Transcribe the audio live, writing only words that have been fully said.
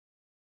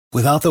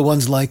Without the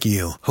ones like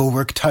you, who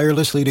work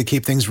tirelessly to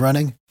keep things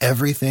running,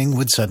 everything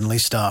would suddenly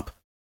stop.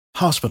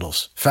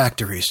 Hospitals,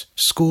 factories,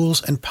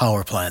 schools, and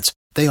power plants,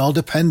 they all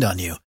depend on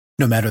you.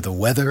 No matter the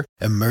weather,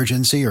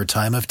 emergency, or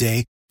time of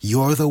day,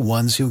 you're the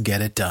ones who get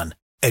it done.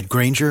 At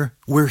Grainger,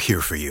 we're here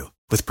for you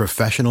with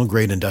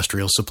professional-grade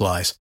industrial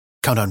supplies.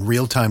 Count on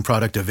real-time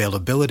product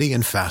availability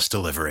and fast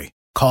delivery.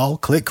 Call,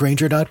 click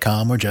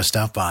Grainger.com, or just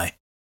stop by.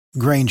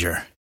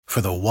 Grainger, for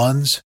the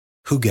ones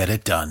who get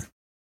it done.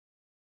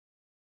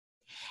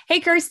 Hey,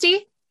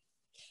 Kirsty.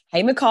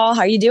 Hey, McCall.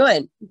 How are you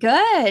doing?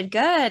 Good.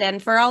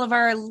 And for all of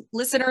our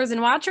listeners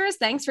and watchers,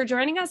 thanks for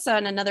joining us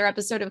on another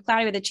episode of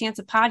Cloudy with a Chance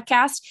of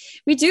Podcast.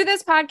 We do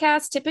this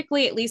podcast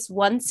typically at least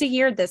once a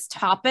year, this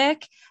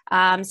topic,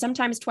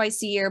 sometimes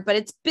twice a year, but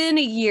it's been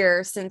a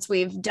year since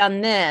we've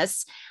done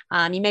this.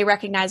 You may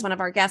recognize one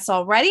of our guests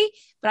already,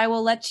 but I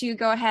will let you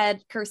go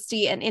ahead,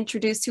 Kirsty, and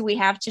introduce who we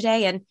have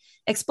today and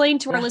explain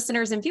to our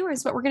listeners and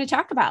viewers what we're going to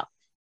talk about.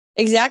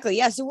 Exactly.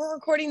 Yeah. So we're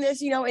recording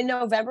this, in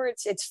November.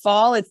 It's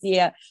fall. It's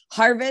the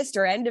harvest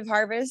or end of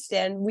harvest.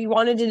 And we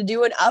wanted to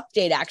do an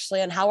update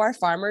actually on how our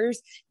farmers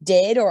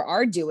did or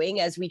are doing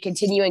as we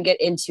continue and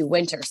get into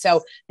winter.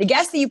 So the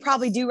guest that you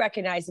probably do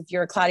recognize if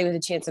you're a Cloudy with a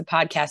Chance of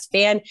Podcast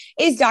fan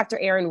is Dr.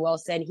 Aaron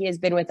Wilson. He has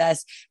been with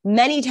us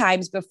many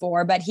times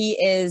before, but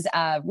he is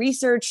a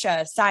research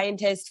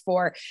scientist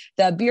for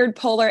the Byrd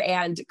Polar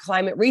and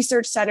Climate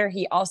Research Center.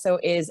 He also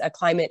is a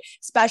climate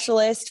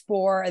specialist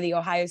for the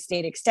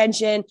OSU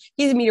Extension.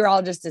 He's a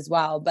meteorologist as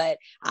well, but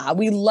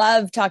we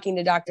love talking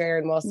to Dr.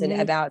 Aaron Wilson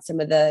about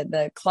some of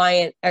the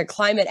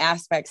climate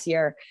aspects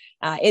here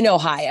in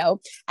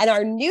Ohio. And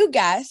our new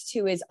guest,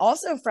 who is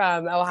also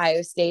from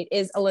Ohio State,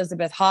 is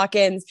Elizabeth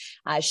Hawkins.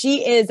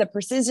 She is a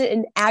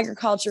precision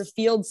agriculture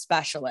field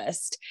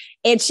specialist,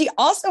 and she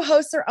also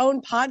hosts her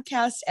own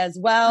podcast as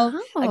well,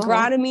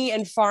 Agronomy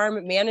and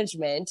Farm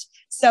Management.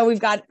 So we've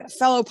got a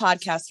fellow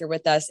podcaster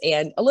with us,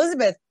 and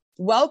Elizabeth,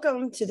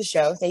 welcome to the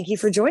show. Thank you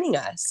for joining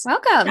us.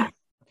 Welcome. Yeah.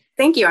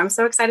 Thank you. I'm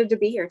so excited to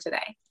be here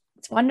today.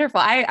 It's wonderful.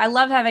 I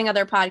love having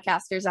other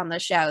podcasters on the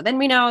show. Then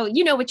we know,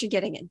 what you're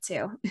getting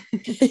into.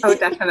 Oh,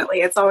 definitely.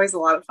 It's always a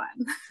lot of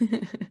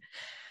fun.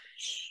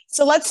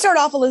 So let's start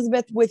off,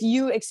 Elizabeth, with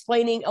you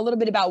explaining a little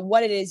bit about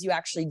what it is you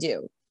actually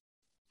do.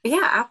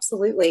 Yeah,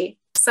 absolutely.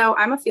 So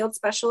I'm a field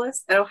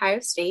specialist at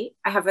Ohio State.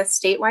 I have a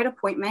statewide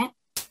appointment.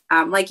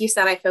 Like you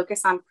said, I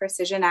focus on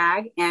precision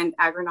ag and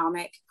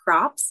agronomic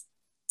crops.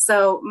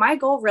 So my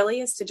goal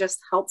really is to just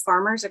help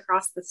farmers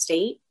across the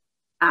state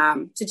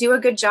to do a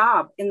good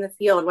job in the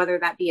field, whether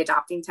that be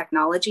adopting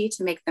technology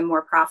to make them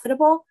more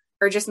profitable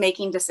or just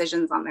making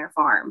decisions on their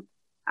farm.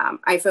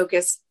 I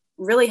focus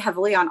really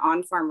heavily on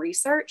on-farm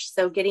research,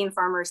 so getting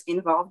farmers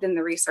involved in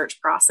the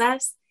research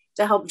process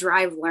to help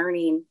drive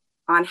learning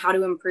on how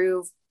to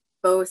improve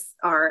both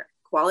our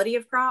quality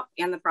of crop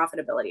and the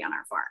profitability on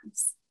our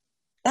farms.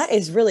 That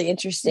is really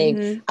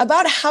interesting.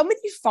 About how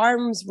many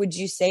farms would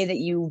you say that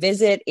you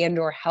visit and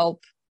or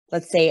help,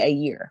 let's say, a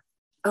year?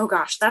 Oh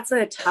gosh, that's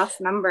a tough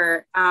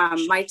number.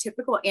 My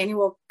typical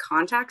annual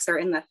contacts are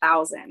in the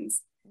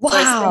thousands.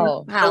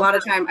 Wow. So a lot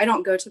of time, I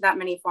don't go to that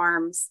many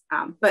farms,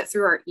 but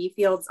through our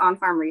eFields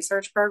on-farm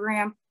research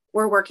program,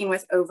 we're working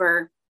with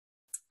over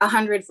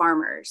 100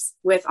 farmers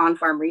with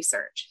on-farm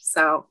research.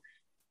 So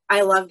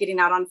I love getting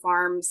out on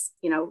farms,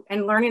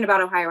 and learning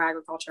about Ohio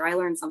agriculture. I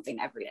learn something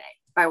every day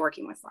by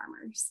working with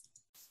farmers.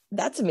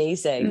 That's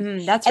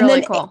amazing. That's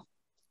really cool.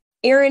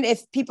 Aaron,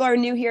 if people are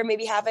new here,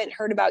 maybe haven't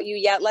heard about you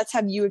yet, let's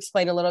have you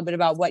explain a little bit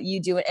about what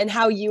you do and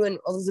how you and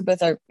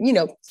Elizabeth are,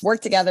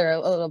 work together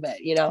a little bit,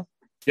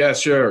 Yeah,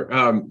 sure.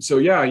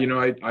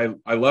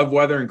 I love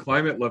weather and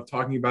climate, love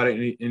talking about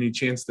it any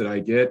chance that I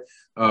get.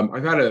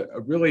 I've had a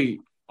really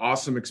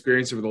awesome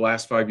experience over the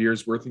last 5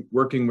 years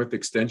working with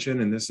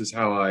Extension, and this is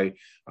how I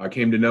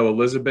came to know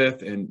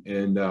Elizabeth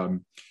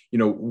and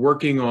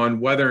working on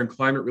weather and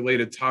climate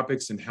related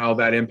topics and how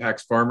that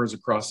impacts farmers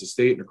across the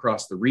state and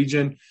across the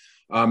region.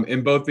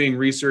 And both being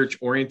research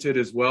oriented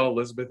as well.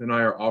 Elizabeth and I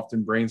are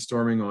often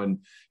brainstorming on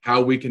how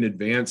we can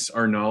advance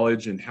our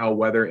knowledge and how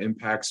weather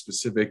impacts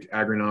specific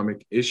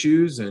agronomic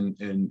issues and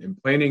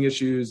planting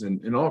issues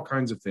and all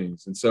kinds of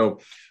things. And so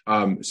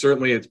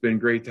certainly it's been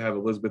great to have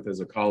Elizabeth as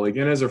a colleague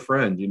and as a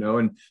friend,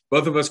 and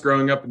both of us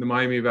growing up in the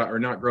Miami Valley, or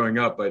not growing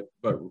up,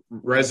 but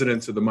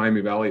residents of the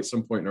Miami Valley at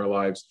some point in our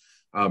lives.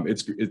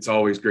 It's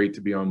always great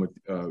to be on with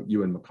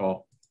you and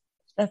McCall.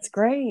 That's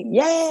great.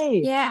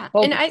 Yay. Yeah.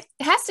 Well, and it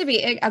has to be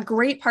a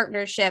great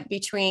partnership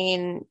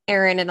between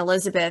Aaron and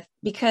Elizabeth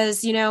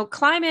because,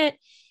 climate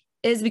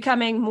is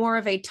becoming more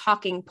of a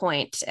talking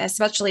point,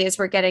 especially as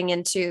we're getting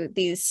into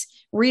these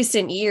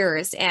recent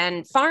years.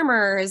 And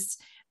farmers,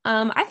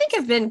 I think,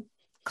 have been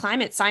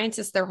climate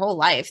scientists their whole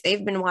life.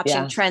 They've been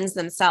watching trends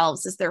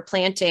themselves as they're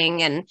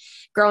planting and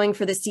growing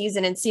for the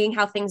season and seeing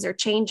how things are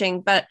changing.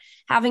 But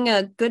having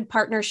a good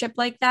partnership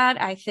like that,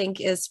 I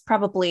think, is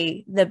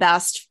probably the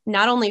best,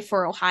 not only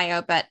for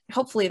Ohio, but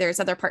hopefully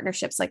there's other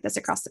partnerships like this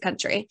across the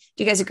country.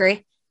 Do you guys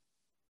agree?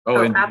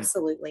 Oh,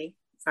 absolutely.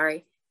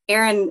 Sorry.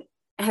 Aaron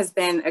has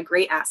been a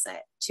great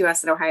asset to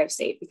us at Ohio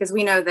State, because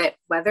we know that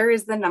weather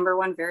is the number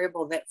one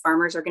variable that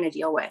farmers are going to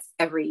deal with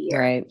every year.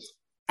 Right.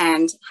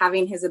 And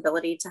having his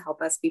ability to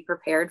help us be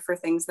prepared for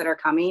things that are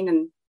coming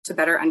and to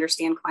better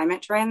understand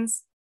climate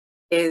trends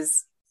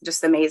is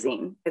just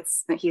amazing.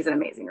 He's an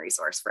amazing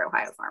resource for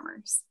Ohio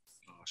farmers.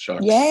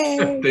 Shucks.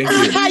 Yay. Thank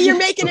you. You're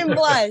making him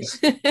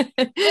blush.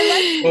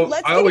 Well,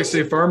 I always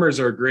say farmers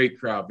are a great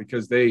crowd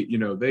because they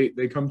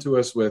come to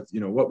us with,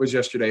 what was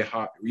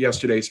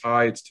yesterday's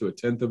high, it's to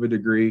 1/10 of a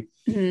degree,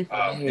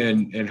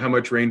 and how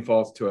much rain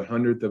falls to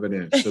 100th of an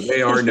inch. So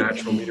they are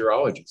natural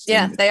meteorologists.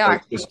 Yeah, they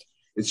are.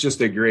 It's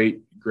just a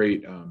great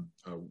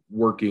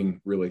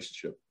working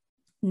relationship.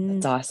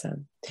 That's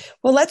awesome.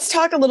 Well, let's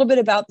talk a little bit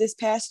about this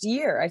past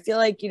year. I feel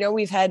like,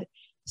 we've had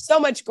so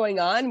much going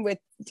on with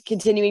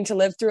continuing to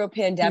live through a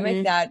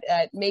pandemic that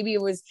maybe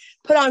it was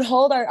put on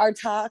hold, our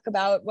talk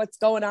about what's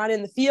going on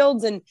in the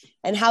fields and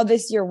how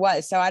this year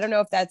was. So I don't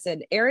know if that's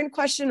an Erin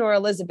question or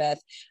Elizabeth,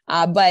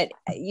 but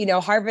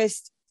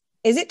harvest,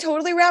 is it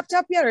totally wrapped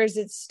up yet,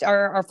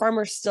 or are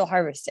farmers still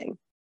harvesting?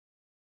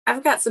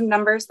 I've got some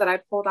numbers that I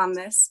pulled on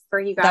this for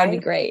you guys. That'd be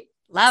great.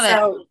 Love it.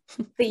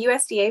 So the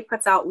USDA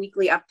puts out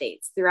weekly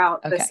updates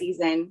throughout the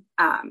season.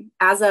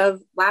 As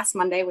of last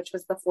Monday, which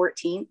was the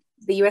 14th,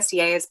 the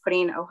USDA is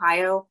putting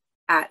Ohio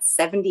at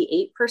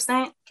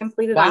 78%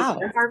 completed on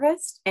corn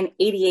harvest and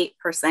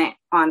 88%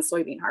 on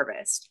soybean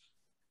harvest,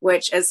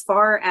 which, as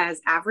far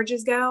as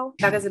averages go,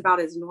 that is about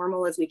as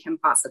normal as we can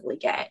possibly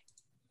get.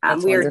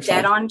 We are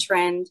dead on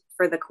trend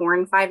for the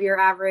corn 5-year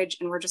average,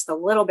 and we're just a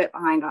little bit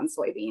behind on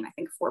soybean. I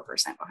think 4%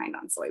 behind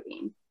on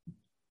soybean.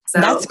 So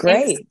that's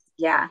great.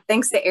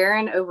 Thanks to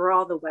Erin,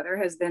 overall, the weather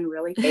has been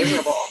really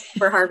favorable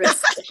for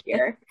harvest this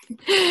year.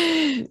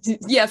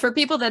 Yeah, for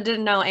people that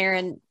didn't know,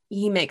 Erin,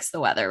 he makes the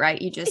weather,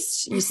 right? You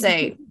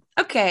say,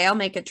 okay, I'll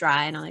make it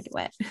dry and I'll make it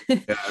wet. Yeah,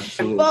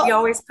 absolutely. We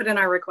always put in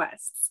our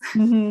requests.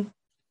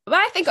 But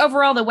I think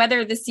overall the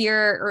weather this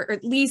year, or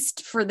at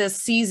least for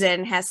this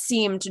season, has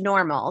seemed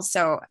normal.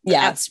 So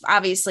that's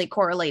obviously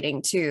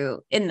correlating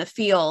to in the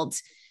field.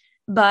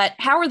 But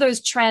how are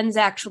those trends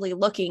actually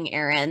looking,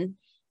 Erin,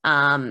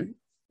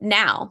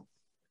 now?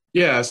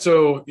 Yeah,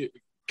 so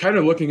kind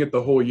of looking at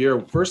the whole year,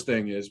 first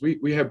thing is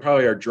we had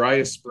probably our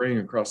driest spring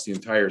across the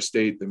entire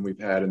state than we've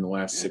had in the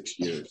last 6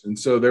 years. And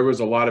so there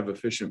was a lot of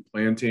efficient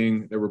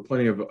planting. There were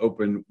plenty of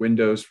open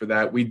windows for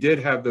that. We did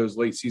have those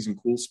late season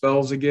cool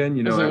spells again,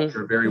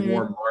 after a very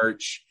warm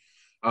March,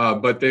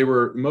 but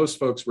most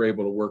folks were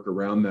able to work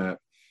around that.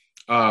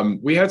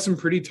 We had some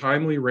pretty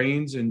timely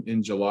rains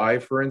in July,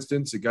 for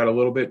instance. It got a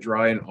little bit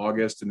dry in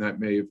August, and that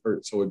may have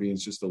hurt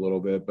soybeans just a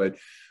little bit, but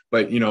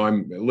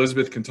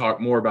Elizabeth can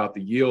talk more about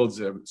the yields.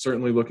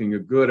 Certainly looking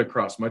good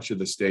across much of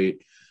the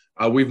state.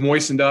 We've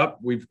moistened up.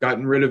 We've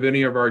gotten rid of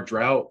any of our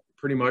drought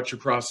pretty much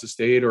across the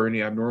state or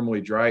any abnormally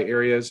dry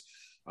areas.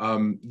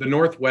 The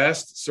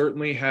Northwest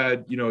certainly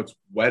had, its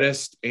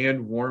wettest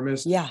and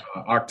warmest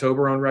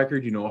October on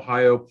record.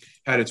 Ohio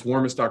had its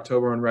warmest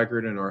October on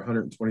record in our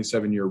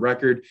 127-year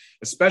record,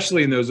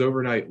 especially in those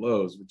overnight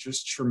lows, with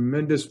just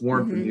tremendous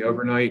warmth in the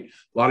overnight,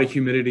 a lot of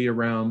humidity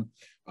around.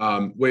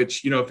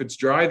 Which, if it's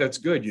dry, that's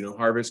good.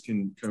 Harvest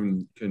can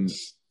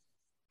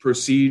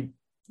proceed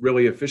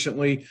really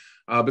efficiently.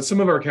 But some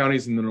of our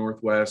counties in the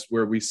Northwest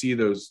where we see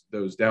those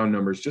down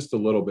numbers just a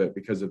little bit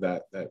because of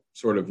that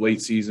sort of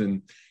late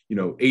season,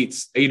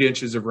 8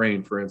 inches of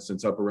rain, for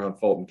instance, up around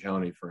Fulton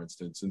County, for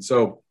instance. And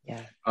so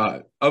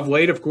of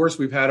late, of course,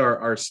 we've had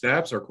our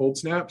snaps, our cold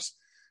snaps,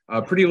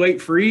 pretty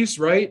late freeze,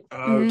 right?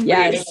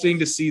 Interesting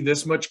to see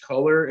this much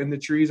color in the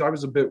trees. I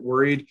was a bit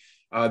worried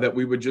that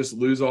we would just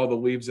lose all the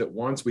leaves at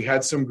once. We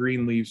had some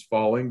green leaves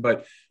falling,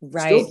 but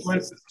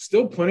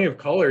still plenty of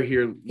color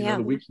here,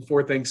 the week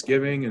before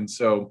Thanksgiving. And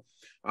so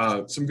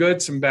some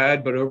good, some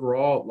bad, but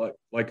overall,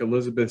 like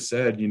Elizabeth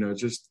said,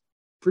 just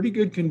pretty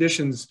good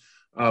conditions,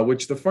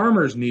 which the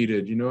farmers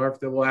needed,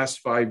 after the last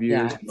 5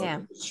 years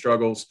of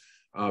struggles.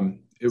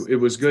 It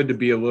was good to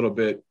be a little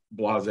bit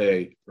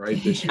blasé,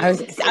 right? This year. I was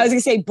going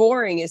to say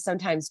boring is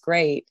sometimes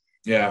great.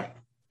 Yeah.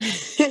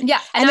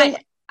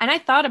 And I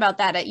thought about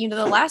that.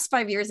 The last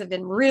 5 years have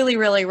been really,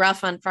 really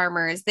rough on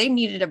farmers. They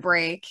needed a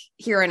break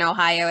here in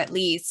Ohio, at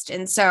least.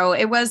 And so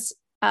it was,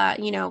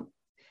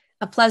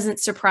 a pleasant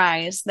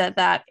surprise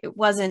that it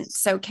wasn't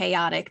so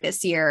chaotic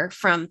this year,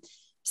 from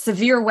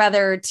severe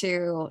weather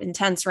to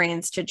intense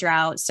rains to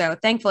drought. So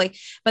thankfully,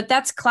 but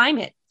that's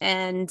climate.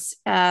 And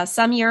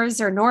some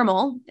years are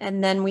normal.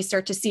 And then we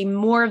start to see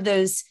more of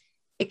those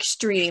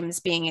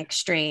extremes being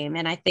extreme.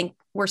 And I think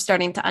we're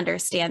starting to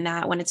understand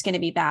that when it's going to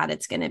be bad,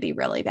 it's going to be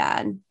really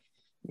bad.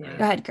 Go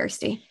ahead,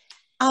 Kirsty.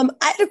 I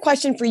had a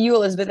question for you,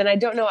 Elizabeth, and I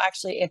don't know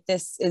actually if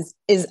this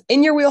is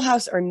in your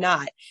wheelhouse or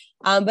not.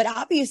 But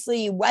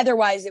obviously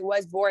weather-wise, it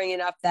was boring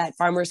enough that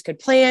farmers could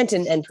plant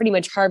and pretty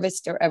much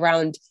harvest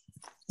around,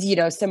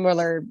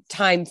 similar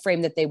time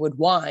frame that they would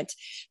want.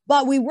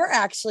 But we were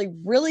actually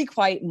really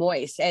quite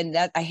moist. And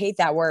that, I hate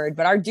that word,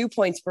 but our dew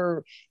points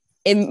were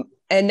and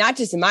not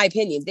just in my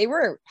opinion, they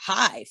were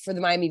high for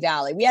the Miami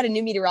Valley. We had a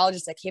new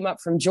meteorologist that came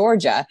up from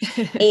Georgia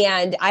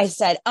and I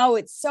said, oh,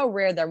 it's so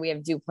rare that we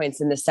have dew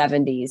points in the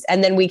 70s.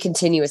 And then we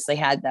continuously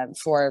had them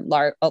for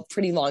a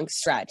pretty long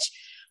stretch.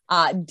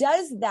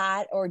 Does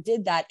that, or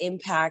did that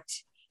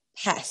impact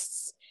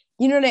pests?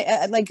 You know,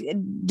 like,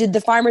 did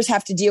the farmers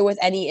have to deal with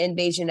any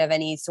invasion of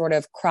any sort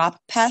of crop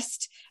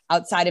pest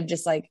outside of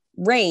just like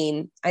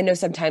rain? I know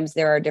sometimes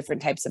there are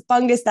different types of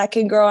fungus that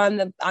can grow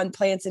on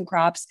plants and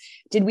crops.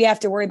 Did we have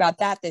to worry about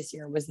that this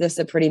year? Was this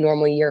a pretty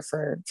normal year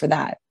for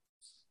that?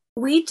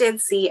 We did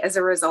see, as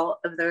a result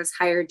of those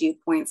higher dew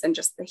points and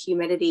just the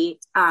humidity,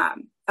 a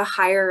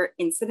higher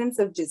incidence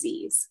of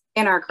disease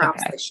in our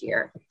crops this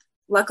year.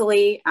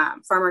 Luckily,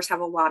 farmers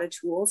have a lot of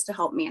tools to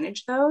help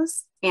manage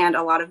those. And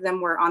a lot of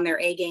them were on their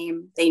A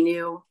game. They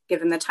knew,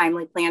 given the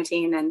timely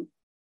planting and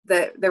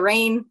the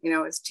rain, you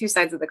know, is two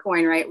sides of the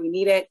coin, right? We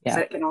need it, but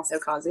it can also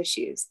cause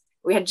issues.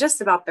 We had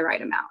just about the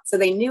right amount. So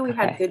they knew we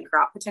had good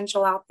crop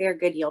potential out there,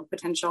 good yield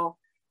potential.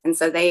 And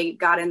so they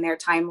got in there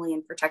timely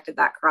and protected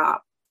that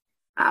crop.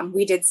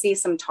 We did see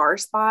some tar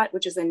spot,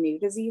 which is a new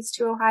disease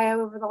to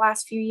Ohio over the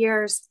last few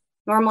years.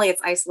 Normally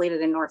it's isolated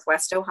in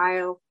Northwest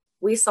Ohio.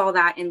 We saw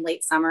that in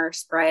late summer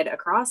spread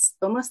across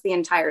almost the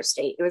entire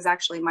state. It was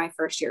actually my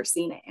first year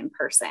seeing it in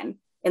person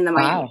in the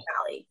Miami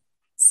Valley.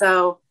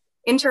 So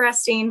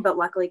interesting, but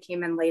luckily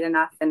came in late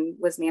enough and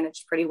was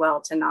managed pretty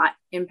well to not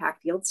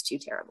impact yields too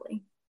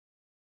terribly.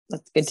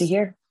 That's good to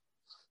hear.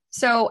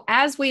 So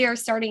as we are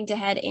starting to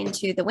head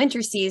into the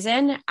winter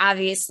season,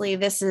 obviously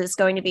this is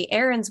going to be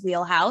Erin's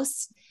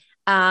wheelhouse.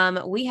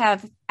 We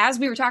have, as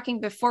we were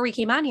talking before we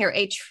came on here,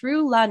 a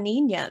true La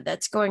Nina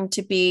that's going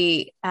to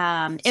be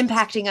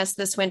impacting us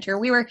this winter.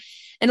 We were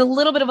in a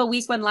little bit of a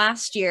weak one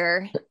last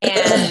year,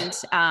 and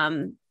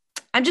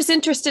I'm just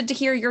interested to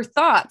hear your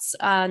thoughts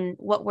on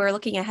what we're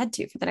looking ahead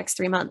to for the next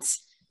 3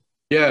 months.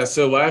 Yeah.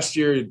 So last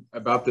year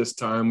about this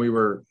time we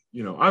were,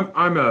 you know,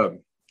 I'm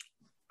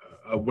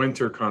a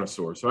winter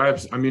connoisseur. So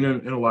I mean,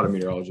 and a lot of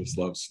meteorologists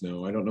love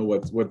snow. I don't know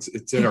what's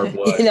it's in our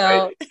blood. You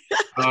know?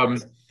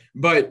 Right?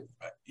 But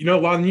you know,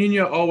 La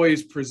Nina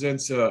always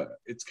presents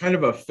it's kind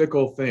of a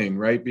fickle thing,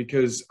 right?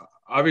 Because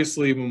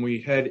obviously when we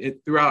head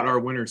throughout our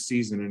winter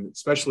season, and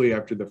especially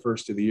after the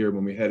first of the year,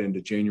 when we head into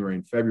January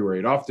and February,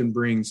 it often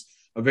brings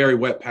a very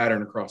wet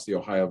pattern across the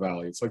Ohio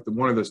Valley. It's like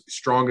one of the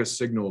strongest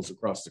signals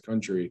across the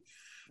country.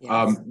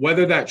 Yes.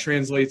 Whether that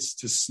translates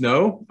to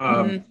snow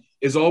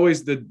is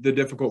always the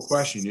difficult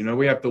question. You know,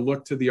 we have to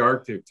look to the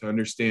Arctic to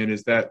understand,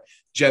 is that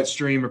jet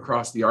stream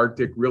across the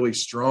Arctic really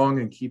strong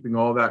and keeping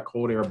all that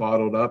cold air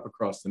bottled up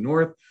across the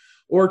north?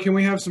 Or can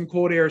we have some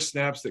cold air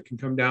snaps that can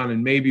come down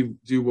and maybe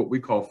do what we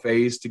call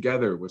phase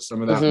together with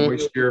some of that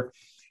moisture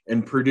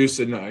and produce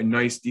a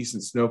nice,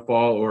 decent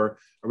snowfall? Or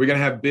are we going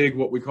to have big,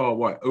 what we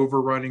call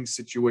overrunning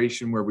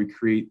situation where we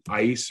create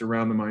ice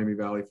around the Miami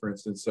Valley, for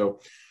instance? So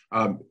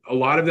a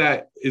lot of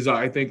that is,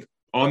 I think,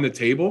 on the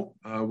table.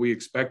 We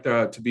expect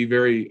to be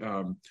very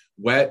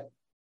wet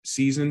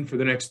season for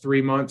the next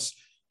 3 months.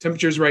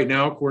 Temperatures right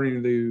now,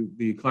 according to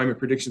the Climate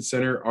Prediction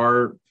Center,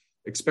 are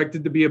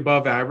expected to be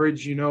above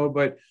average, you know,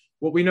 but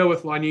what we know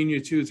with La Nina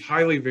too is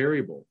highly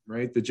variable,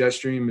 right? The jet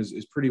stream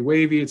is pretty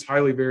wavy. It's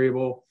highly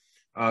variable.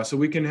 So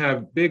we can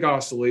have big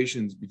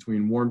oscillations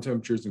between warm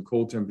temperatures and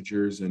cold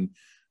temperatures, and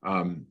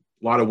a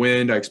lot of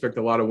wind. I expect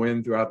a lot of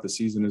wind throughout the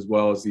season as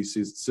well as these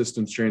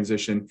systems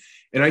transition.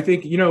 And I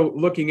think, you know,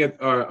 looking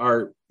at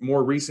our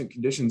more recent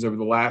conditions over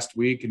the last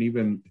week, and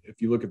even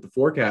if you look at the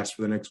forecast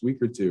for the next week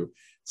or two,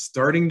 it's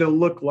starting to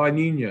look La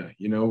Nina.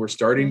 You know, we're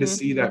starting to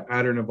see that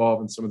pattern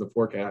evolve in some of the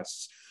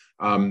forecasts.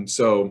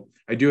 So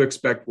I do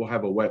expect we'll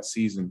have a wet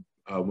season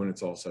when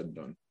it's all said and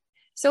done.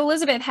 So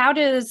Elizabeth, how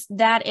does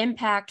that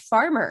impact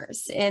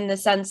farmers in the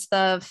sense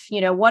of,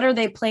 you know, what are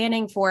they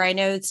planning for? I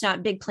know it's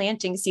not big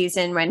planting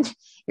season when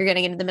you're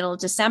getting into the middle of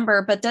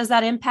December, but does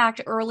that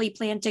impact early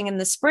planting in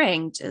the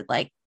spring? To,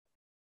 like,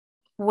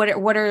 what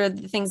are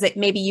the things that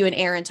maybe you and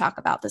Erin talk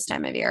about this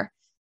time of year?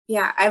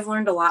 Yeah, I've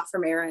learned a lot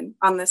from Erin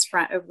on this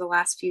front over the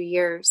last few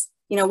years.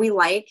 You know, we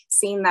like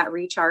seeing that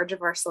recharge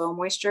of our soil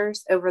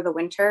moistures over the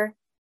winter.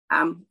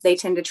 They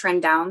tend to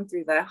trend down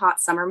through the hot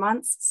summer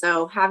months.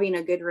 So having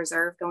a good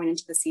reserve going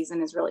into the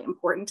season is really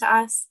important to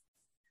us.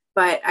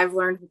 But I've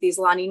learned that these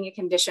La Nina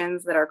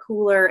conditions that are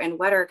cooler and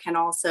wetter can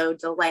also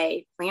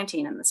delay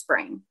planting in the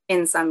spring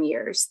in some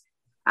years.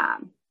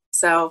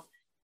 So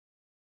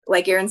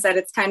like Erin said,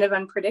 it's kind of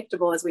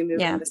unpredictable as we move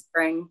into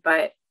spring.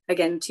 But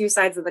again, two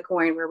sides of the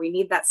coin where we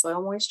need that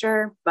soil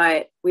moisture,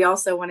 but we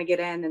also want to get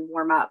in and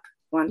warm up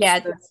once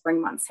the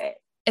spring months hit.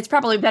 It's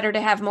probably better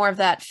to have more of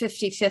that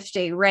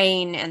 50-50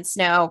 rain and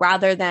snow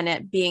rather than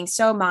it being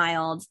so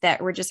mild that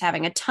we're just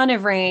having a ton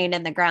of rain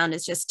and the ground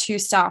is just too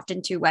soft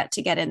and too wet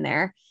to get in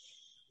there.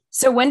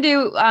 So when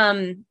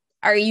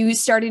are you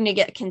starting to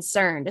get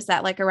concerned? Is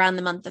that like around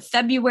the month of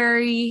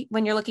February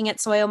when you're looking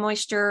at soil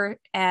moisture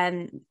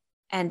and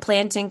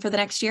planting for the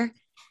next year?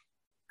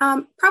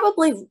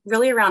 Probably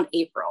really around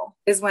April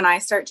is when I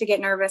start to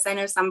get nervous. I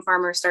know some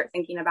farmers start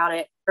thinking about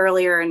it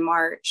earlier in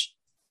March.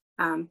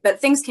 But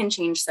things can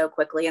change so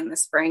quickly in the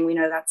spring. We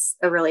know that's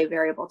a really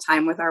variable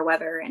time with our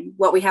weather, and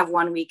what we have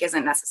one week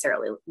isn't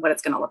necessarily what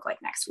it's going to look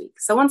like next week.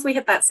 So once we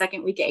hit that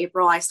second week of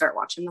April, I start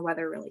watching the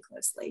weather really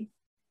closely.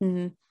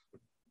 Mm-hmm.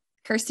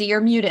 Kirsty,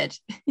 you're muted.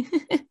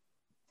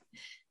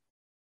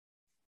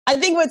 I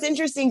think what's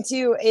interesting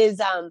too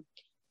is,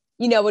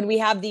 when we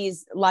have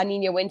these La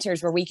Nina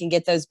winters where we can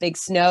get those big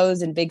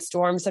snows and big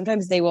storms,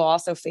 sometimes they will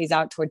also phase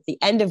out towards the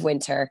end of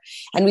winter.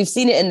 And we've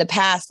seen it in the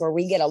past where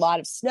we get a lot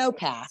of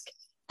snowpack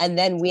and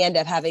then we end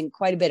up having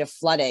quite a bit of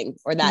flooding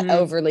or that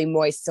overly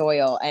moist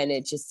soil, and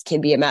it just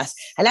can be a mess.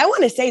 And I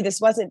want to say this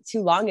wasn't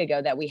too long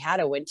ago that we had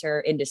a winter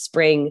into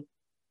spring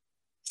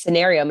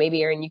scenario.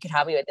 Maybe, Erin, you could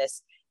help me with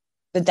this.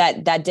 But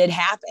that did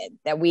happen,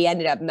 that we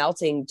ended up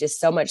melting just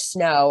so much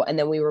snow. And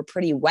then we were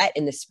pretty wet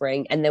in the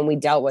spring. And then we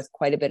dealt with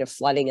quite a bit of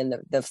flooding and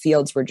the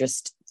fields were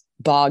just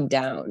bogged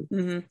down.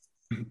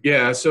 Mm-hmm.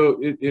 Yeah. So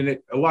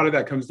a lot of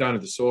that comes down to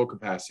the soil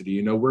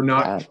capacity. We're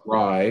not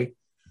dry,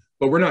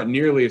 but we're not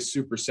nearly as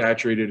super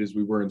saturated as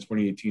we were in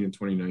 2018 and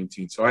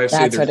 2019. So I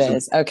say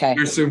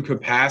there's some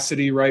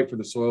capacity, right, for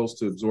the soils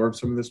to absorb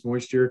some of this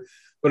moisture.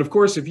 But of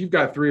course, if you've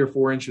got 3 or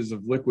 4 inches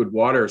of liquid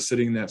water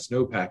sitting in that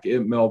snowpack,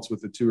 it melts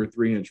with a 2 or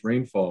 3 inch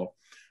rainfall.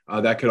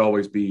 That could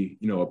always be,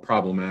 a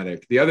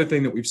problematic. The other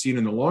thing that we've seen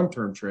in the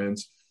long-term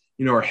trends,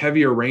 are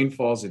heavier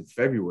rainfalls in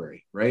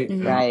February, right?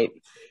 Right.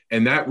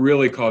 And that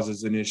really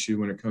causes an issue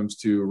when it comes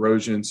to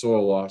erosion,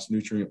 soil loss,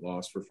 nutrient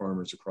loss for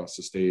farmers across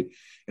the state.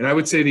 And I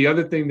would say the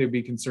other thing they'd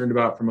be concerned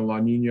about from a La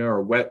Nina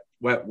or wet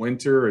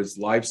winter is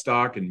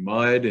livestock and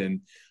mud.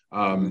 And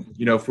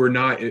if we're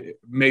not,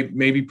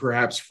 maybe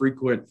perhaps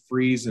frequent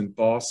freeze and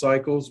thaw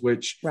cycles,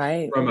 which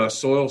from a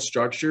soil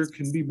structure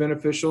can be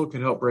beneficial,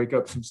 can help break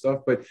up some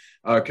stuff, but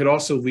could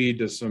also lead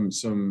to some,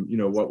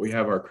 what we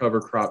have our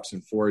cover crops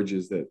and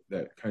forages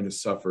that kind of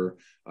suffer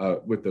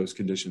with those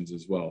conditions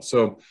as well.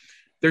 So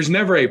there's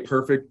never a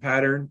perfect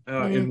pattern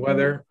in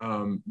weather,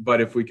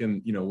 but if we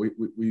can,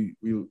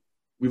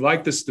 we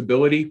like the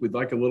stability. We'd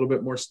like a little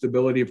bit more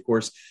stability. Of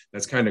course,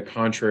 that's kind of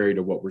contrary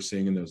to what we're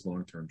seeing in those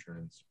long-term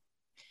trends.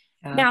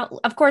 Now,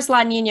 of course,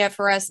 La Nina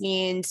for us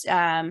means,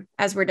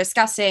 as we're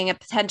discussing, a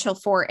potential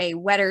for a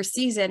wetter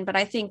season. But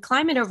I think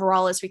climate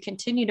overall, as we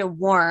continue to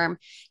warm,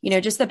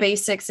 just the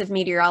basics of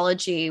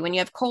meteorology. When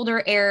you have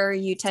colder air,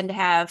 you tend to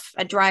have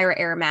a drier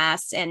air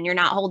mass and you're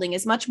not holding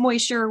as much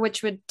moisture,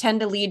 which would tend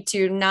to lead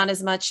to not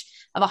as much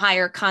of a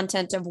higher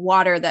content of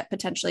water that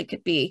potentially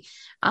could be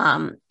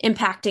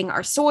impacting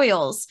our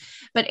soils.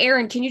 But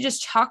Erin, can you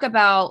just talk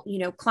about,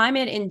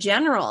 climate in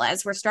general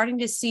as we're starting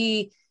to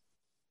see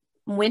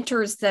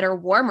winters that are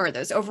warmer,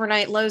 those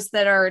overnight lows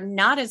that are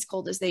not as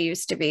cold as they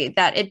used to be,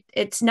 that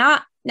it's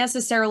not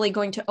necessarily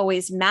going to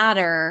always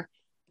matter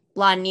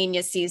La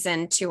Nina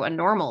season to a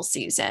normal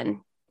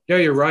season. Yeah,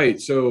 you're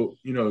right. So,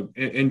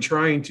 in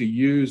trying to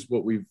use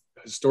what we've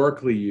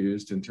historically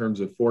used in terms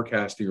of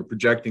forecasting or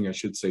projecting, I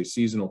should say,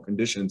 seasonal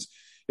conditions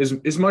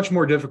is much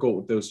more difficult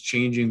with those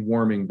changing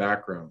warming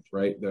backgrounds,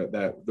 right?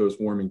 That those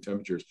warming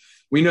temperatures.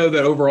 We know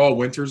that overall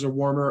winters are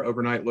warmer,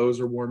 overnight lows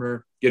are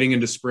warmer. Getting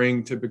into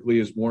spring typically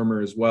is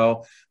warmer as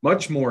well,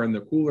 much more in the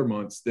cooler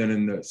months than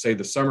in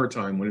the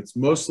summertime, when it's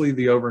mostly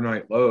the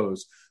overnight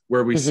lows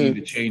where we see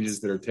the changes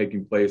that are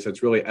taking place.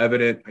 That's really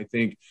evident, I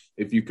think,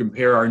 if you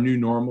compare our new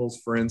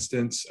normals, for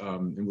instance,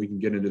 and we can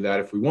get into that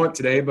if we want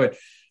today, but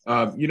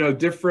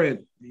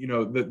different,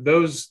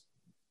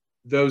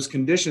 those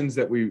conditions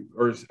that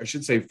or I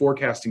should say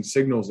forecasting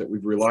signals that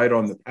we've relied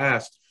on in the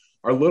past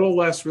are a little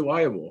less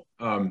reliable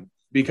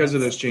because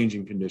of those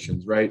changing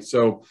conditions, right?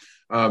 So,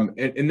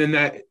 and then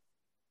that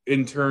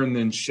in turn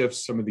then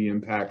shifts some of the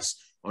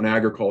impacts on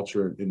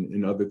agriculture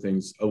and other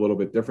things a little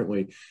bit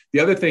differently. The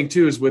other thing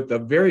too is with the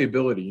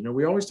variability.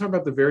 We always talk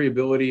about the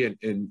variability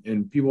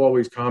and people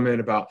always comment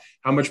about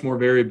how much more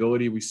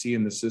variability we see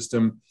in the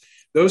system.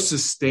 Those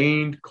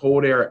sustained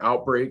cold air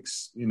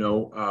outbreaks,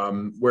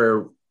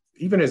 where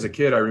even as a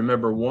kid, I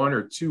remember 1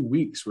 or 2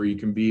 weeks where you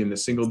can be in the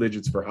single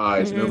digits for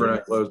highs and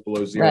overnight lows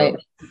below zero.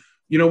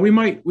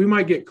 Right. We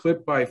might get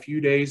clipped by a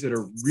few days that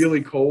are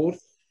really cold,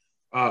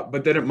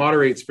 but then it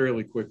moderates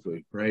fairly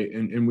quickly, right?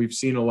 And we've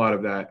seen a lot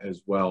of that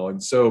as well.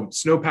 And so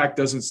snowpack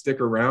doesn't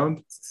stick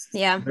around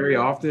very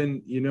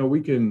often.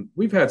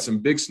 We've had some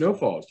big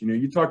snowfalls.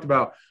 You talked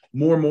about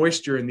more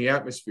moisture in the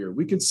atmosphere.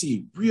 We can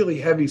see really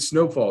heavy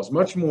snowfalls,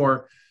 much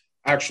more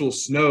actual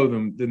snow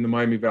than the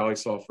Miami Valley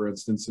saw, for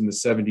instance, in the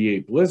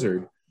 78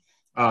 blizzard.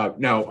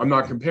 Now, I'm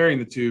not comparing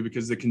the two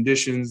because the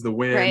conditions, the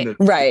wind,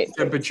 the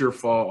temperature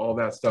fall, all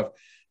that stuff.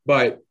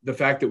 But the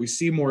fact that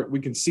we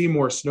can see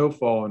more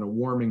snowfall in a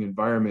warming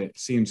environment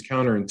seems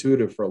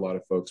counterintuitive for a lot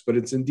of folks, but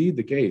it's indeed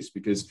the case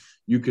because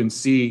you can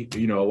see,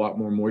 a lot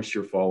more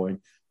moisture falling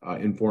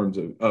in forms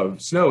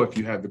of snow if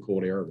you have the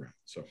cold air around.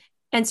 So.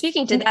 And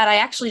speaking to that, I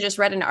actually just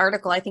read an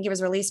article, I think it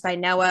was released by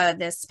NOAA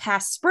this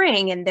past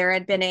spring, and there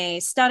had been a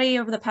study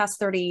over the past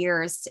 30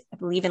 years, I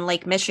believe in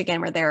Lake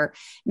Michigan, where they're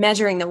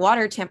measuring the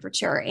water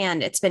temperature,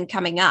 and it's been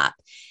coming up.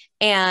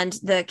 And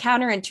the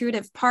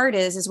counterintuitive part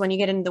is when you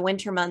get into the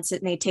winter months,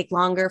 it may take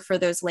longer for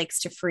those lakes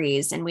to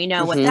freeze. And we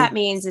know what that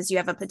means is you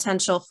have a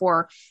potential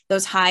for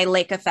those high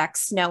lake effect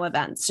snow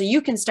events. So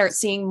you can start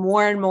seeing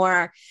more and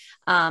more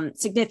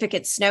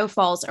significant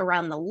snowfalls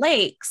around the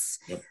lakes.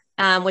 Yep.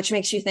 Which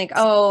makes you think,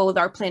 oh,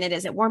 our planet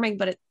isn't warming,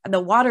 but the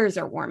waters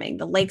are warming,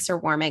 the lakes are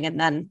warming. And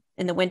then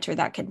in the winter,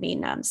 that could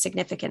mean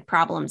significant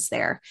problems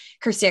there.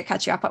 Kirsty, I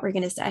cut you off. What were you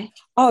going to say?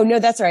 Oh, no,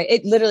 that's all right.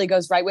 It literally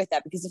goes right with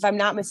that, because if I'm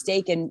not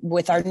mistaken,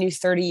 with our new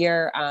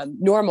 30-year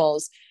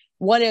normals,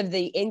 one of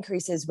the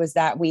increases was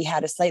that we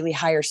had a slightly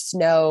higher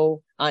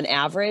snow on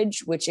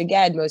average, which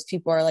again, most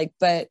people are like,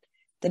 but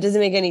that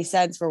doesn't make any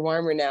sense. We're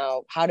warmer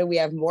now. How do we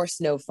have more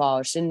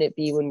snowfall? Shouldn't it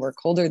be when we're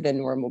colder than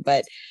normal?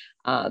 But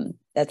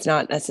that's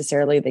not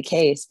necessarily the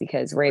case,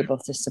 because we're able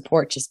to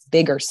support just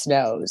bigger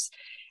snows.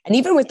 And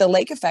even with the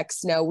lake effect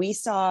snow, we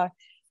saw,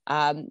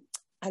 I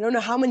don't know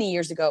how many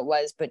years ago it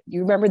was, but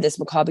you remember this,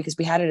 McCall, because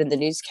we had it in the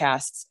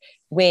newscasts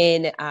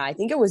when I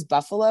think it was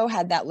Buffalo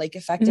had that lake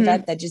effect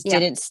event that just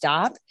didn't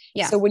stop.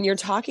 Yeah. So when you're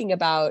talking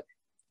about,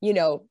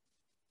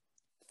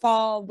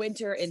 fall,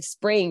 winter, and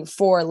spring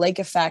for lake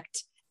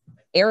effect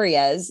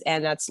areas,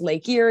 and that's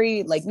Lake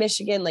Erie, Lake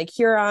Michigan, Lake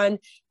Huron,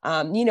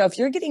 if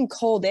you're getting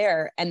cold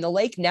air and the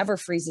lake never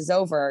freezes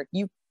over,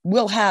 you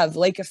will have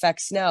lake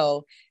effect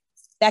snow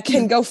that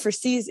can go for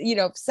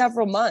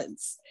several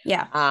months.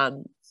 Yeah.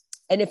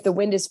 And if the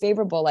wind is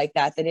favorable like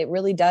that, then it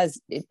really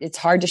does. It's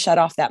hard to shut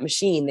off that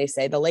machine. They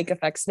say the lake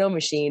effect snow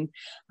machine,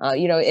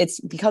 it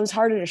becomes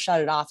harder to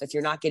shut it off if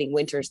you're not getting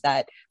winters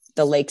that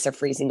the lakes are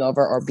freezing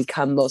over or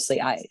become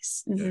mostly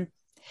ice. Mm-hmm.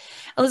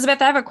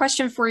 Elizabeth, I have a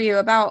question for you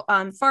about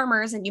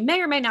farmers, and you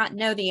may or may not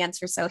know the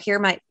answer. So here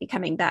might be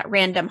coming that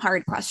random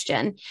hard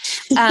question.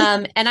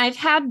 And I've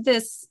had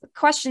this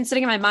question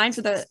sitting in my mind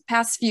for the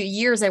past few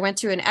years. I went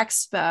to an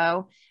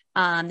expo,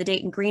 the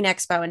Dayton Green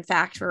Expo, in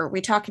fact, where we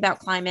talked about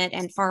climate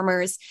and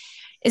farmers.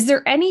 Is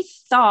there any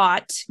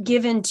thought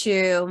given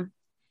to,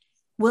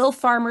 will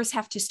farmers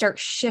have to start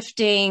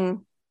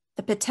shifting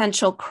the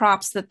potential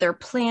crops that they're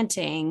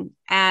planting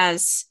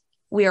as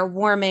we are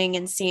warming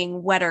and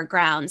seeing wetter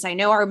grounds? I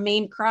know our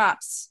main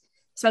crops,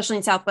 especially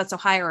in Southwest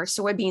Ohio, are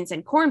soybeans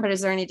and corn, but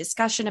is there any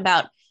discussion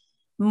about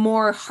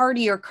more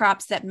hardier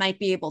crops that might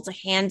be able to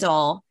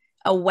handle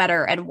a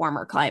wetter and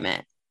warmer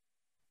climate?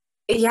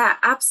 Yeah,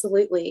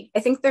 absolutely. I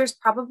think there's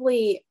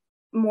probably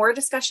more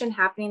discussion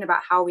happening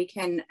about how we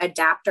can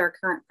adapt our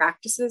current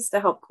practices to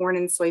help corn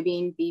and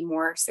soybean be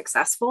more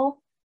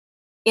successful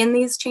in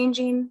these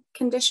changing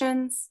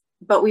conditions.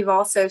 But we've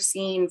also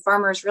seen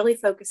farmers really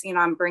focusing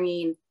on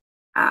bringing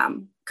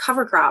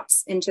cover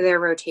crops into their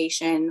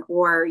rotation,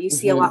 or you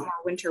see a lot more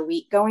winter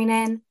wheat going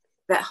in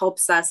that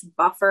helps us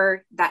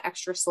buffer that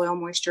extra soil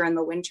moisture in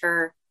the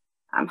winter,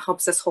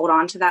 helps us hold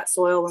on to that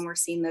soil when we're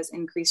seeing those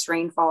increased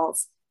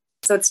rainfalls.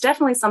 So it's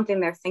definitely something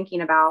they're thinking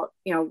about.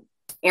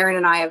 Aaron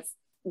and I have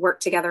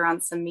worked together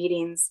on some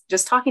meetings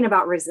just talking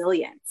about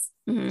resilience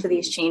to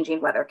these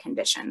changing weather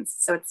conditions.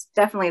 So it's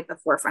definitely at the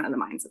forefront of the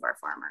minds of our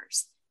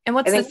farmers. And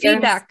what's the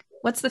feedback?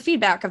 What's the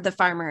feedback of the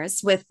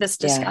farmers with this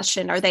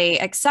discussion? Yeah. Are they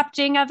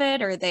accepting of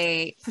it? Are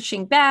they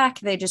pushing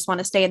back? They just want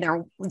to stay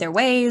in their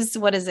ways?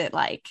 What is it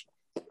like?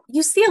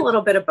 You see a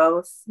little bit of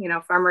both.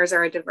 Farmers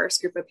are a diverse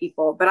group of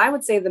people, but I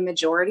would say the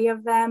majority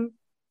of them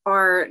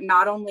are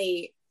not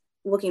only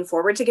looking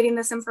forward to getting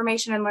this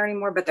information and learning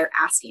more, but they're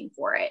asking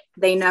for it.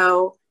 They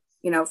know,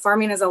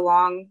 farming is a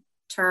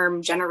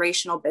long-term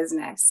generational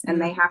business,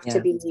 and they have to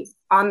be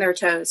on their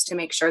toes to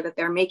make sure that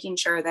they're making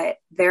sure that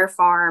their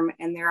farm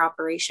and their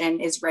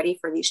operation is ready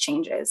for these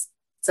changes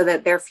so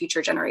that their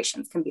future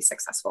generations can be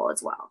successful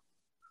as well.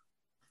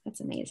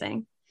 That's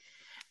amazing.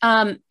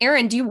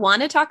 Aaron, do you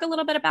want to talk a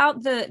little bit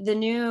about the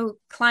new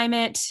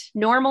climate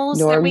norms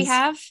that we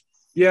have?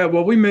 Yeah,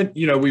 well, we've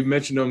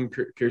mentioned them.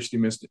 Kirsty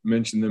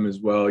mentioned them as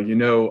well.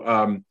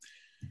 The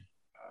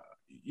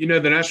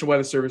National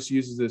Weather Service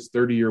uses this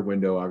 30-year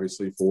window,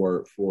 obviously,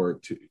 for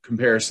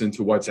comparison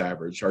to what's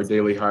average, our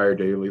daily high or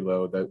daily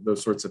low,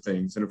 those sorts of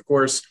things. And of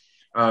course,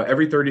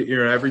 every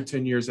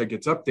 10 years that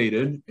gets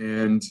updated.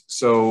 And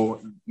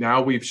so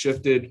now we've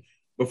shifted.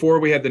 Before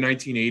we had the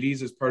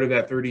 1980s as part of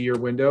that 30-year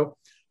window.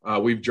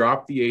 We've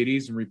dropped the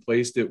 80s and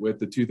replaced it with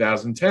the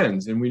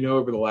 2010s. And we know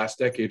over the last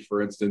decade,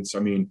 for instance,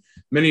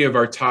 many of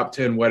our top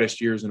 10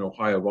 wettest years in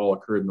Ohio have all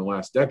occurred in the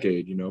last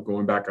decade,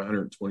 going back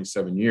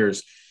 127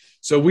 years.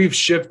 So we've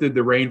shifted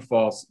the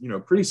rainfall,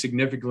 pretty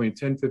significantly,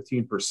 10,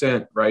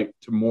 15%, right,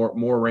 to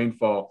more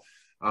rainfall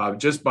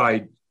just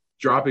by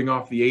dropping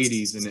off the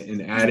 80s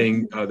and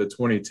adding the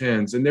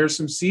 2010s. And there's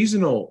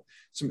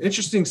some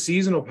interesting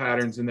seasonal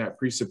patterns in that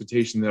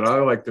precipitation that I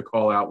like to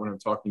call out when I'm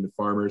talking to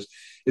farmers,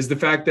 is the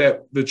fact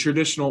that the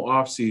traditional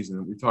off season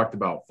that we talked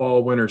about,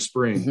 fall, winter,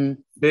 spring,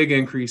 big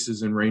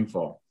increases in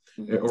rainfall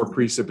or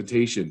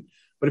precipitation.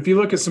 But if you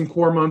look at some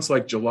core months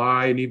like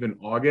July and even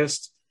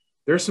August,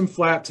 there's some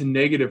flat to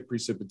negative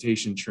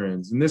precipitation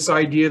trends. And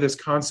this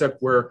concept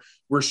where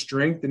we're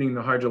strengthening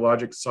the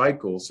hydrologic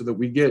cycle so that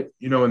we get,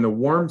 in the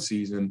warm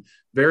season,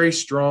 very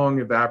strong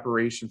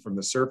evaporation from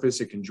the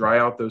surface. It can dry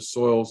out those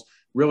soils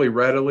really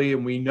readily.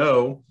 And we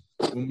know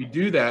when we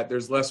do that,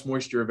 there's less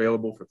moisture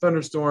available for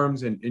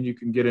thunderstorms, and you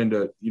can get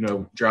into,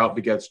 drought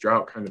begets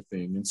drought kind of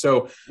thing. And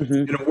so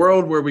in a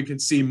world where we can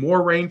see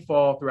more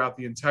rainfall throughout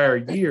the entire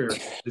year,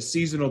 the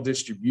seasonal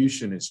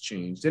distribution has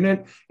changed.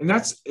 And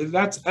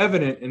that's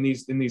evident in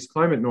these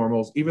climate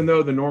normals, even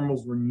though the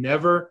normals were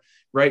never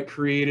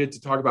created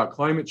to talk about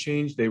climate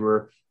change. They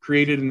were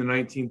created in the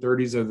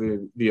 1930s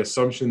of the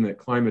assumption that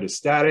climate is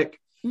static.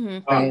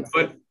 Right.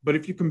 But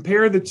if you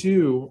compare the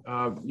two,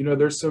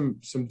 there's some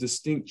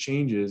distinct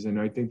changes. And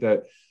I think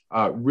that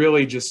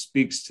really just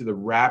speaks to the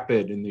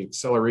rapid and the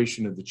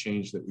acceleration of the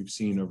change that we've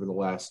seen over the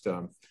last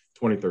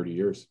 20, 30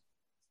 years.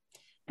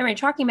 I mean,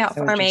 talking about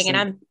farming, and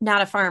I'm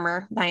not a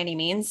farmer by any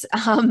means,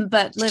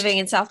 but living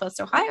in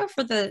Southwest Ohio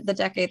for the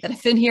decade that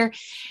I've been here,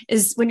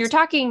 is when you're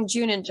talking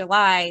June and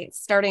July,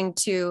 starting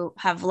to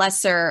have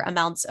lesser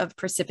amounts of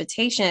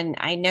precipitation.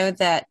 I know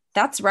that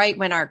that's right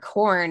when our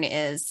corn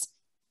is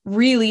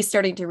really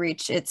starting to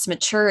reach its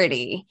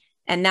maturity.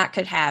 And that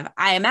could have,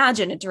 I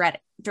imagine, a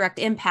direct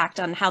impact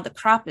on how the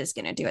crop is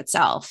going to do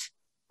itself.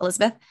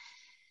 Elizabeth?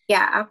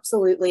 Yeah,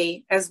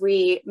 absolutely. As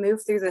we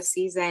move through the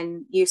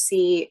season, you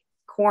see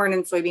corn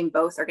and soybean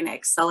both are going to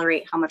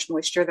accelerate how much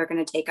moisture they're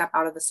going to take up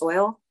out of the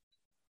soil.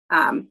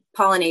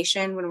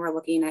 Pollination, when we're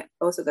looking at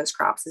both of those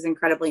crops, is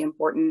incredibly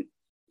important.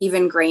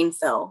 Even grain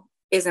fill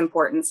is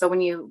important. So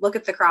when you look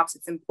at the crops,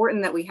 it's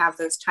important that we have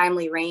those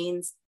timely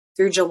rains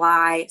through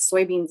July,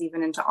 soybeans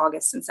even into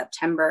August and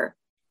September,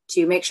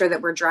 to make sure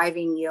that we're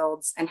driving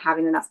yields and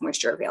having enough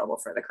moisture available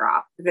for the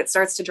crop. If it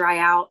starts to dry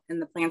out and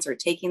the plants are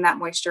taking that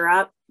moisture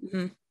up,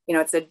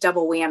 it's a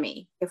double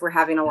whammy if we're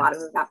having a lot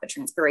of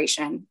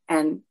evapotranspiration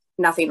and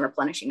nothing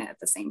replenishing it at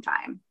the same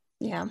time.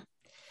 Yeah.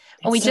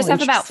 Well, we just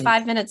have about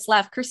 5 minutes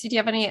left. Kirsty, do you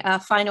have any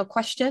final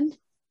question?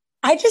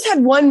 I just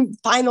had one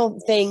final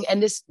thing,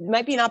 and this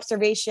might be an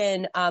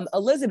observation,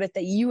 Elizabeth,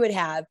 that you would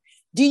have.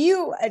 Do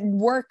you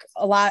work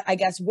a lot, I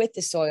guess, with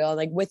the soil,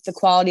 like with the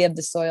quality of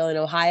the soil in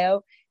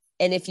Ohio?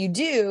 And if you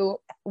do,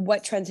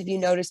 what trends have you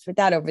noticed with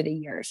that over the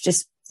years,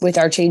 just with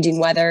our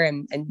changing weather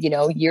and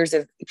years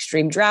of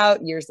extreme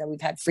drought, years that we've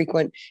had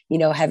frequent,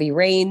 heavy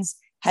rains?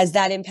 Has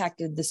that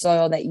impacted the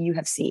soil that you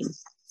have seen?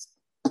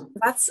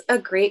 That's a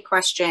great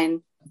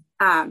question.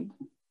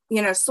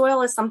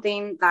 Soil is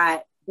something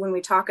that when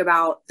we talk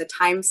about the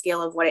time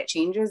scale of what it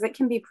changes, it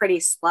can be pretty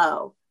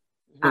slow.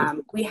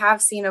 We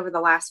have seen over the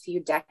last few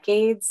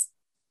decades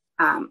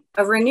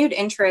a renewed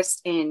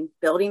interest in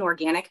building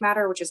organic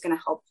matter, which is going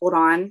to help hold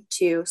on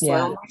to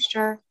soil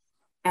moisture.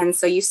 And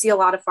so you see a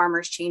lot of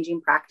farmers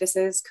changing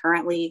practices,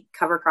 currently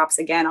cover crops,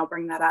 again, I'll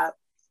bring that up,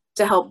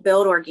 to help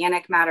build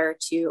organic matter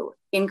to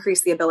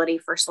increase the ability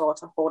for soil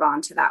to hold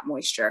on to that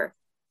moisture.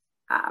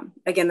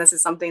 Again, this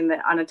is something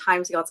that on a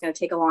time scale, it's going to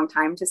take a long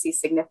time to see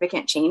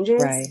significant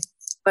changes,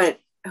 but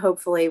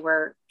hopefully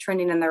we're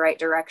trending in the right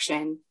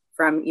direction.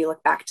 From you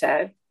look back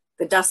to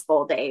the Dust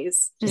Bowl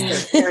days,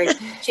 just a very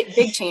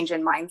big change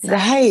in mindset.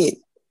 Right.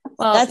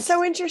 Well, that's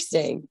so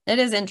interesting. It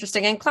is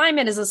interesting. And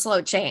climate is a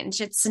slow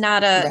change. It's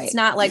not it's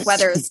not like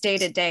weather is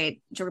day-to-day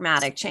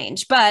dramatic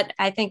change. But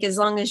I think as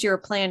long as you're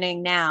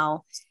planning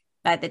now,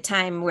 by the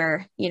time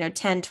we're,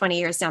 10, 20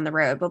 years down the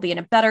road, we'll be in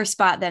a better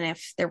spot than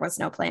if there was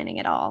no planning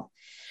at all.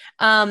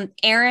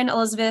 Erin,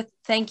 Elizabeth,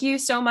 thank you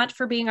so much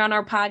for being on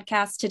our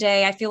podcast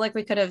today. I feel like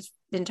we could have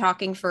been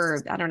talking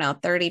for,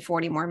 30,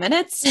 40 more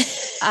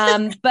minutes.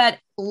 But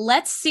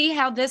let's see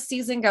how this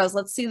season goes.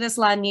 Let's see this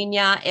La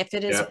Nina. If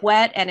it is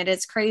wet and it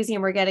is crazy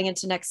and we're getting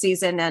into next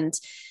season and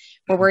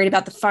we're worried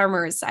about the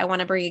farmers, I want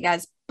to bring you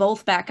guys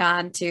both back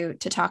on to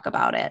talk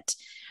about it.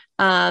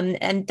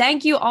 And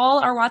thank you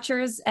all our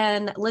watchers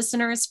and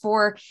listeners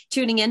for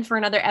tuning in for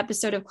another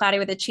episode of Cloudy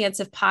with a Chance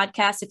of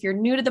podcast. If you're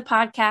new to the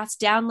podcast,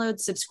 download,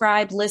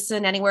 subscribe,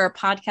 listen anywhere a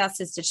podcast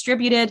is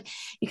distributed.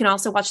 You can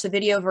also watch the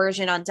video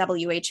version on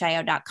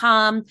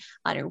WHIO.com,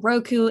 on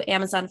Roku,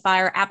 Amazon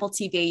Fire, Apple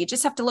TV. You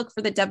just have to look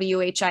for the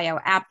WHIO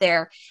app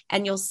there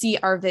and you'll see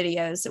our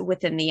videos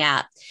within the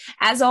app.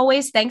 As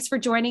always, thanks for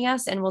joining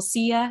us and we'll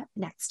see you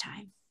next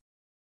time.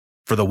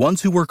 For the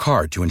ones who work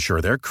hard to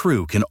ensure their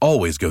crew can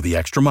always go the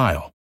extra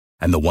mile,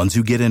 and the ones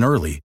who get in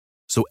early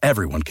so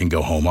everyone can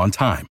go home on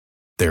time,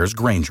 there's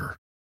Grainger,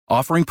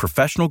 offering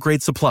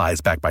professional-grade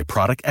supplies backed by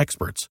product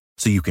experts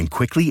so you can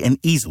quickly and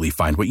easily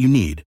find what you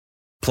need.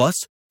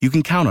 Plus, you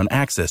can count on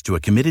access to a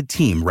committed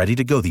team ready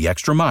to go the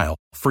extra mile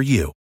for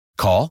you.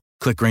 Call,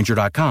 click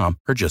Grainger.com,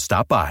 or just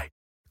stop by.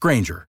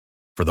 Grainger,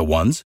 for the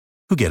ones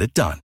who get it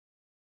done.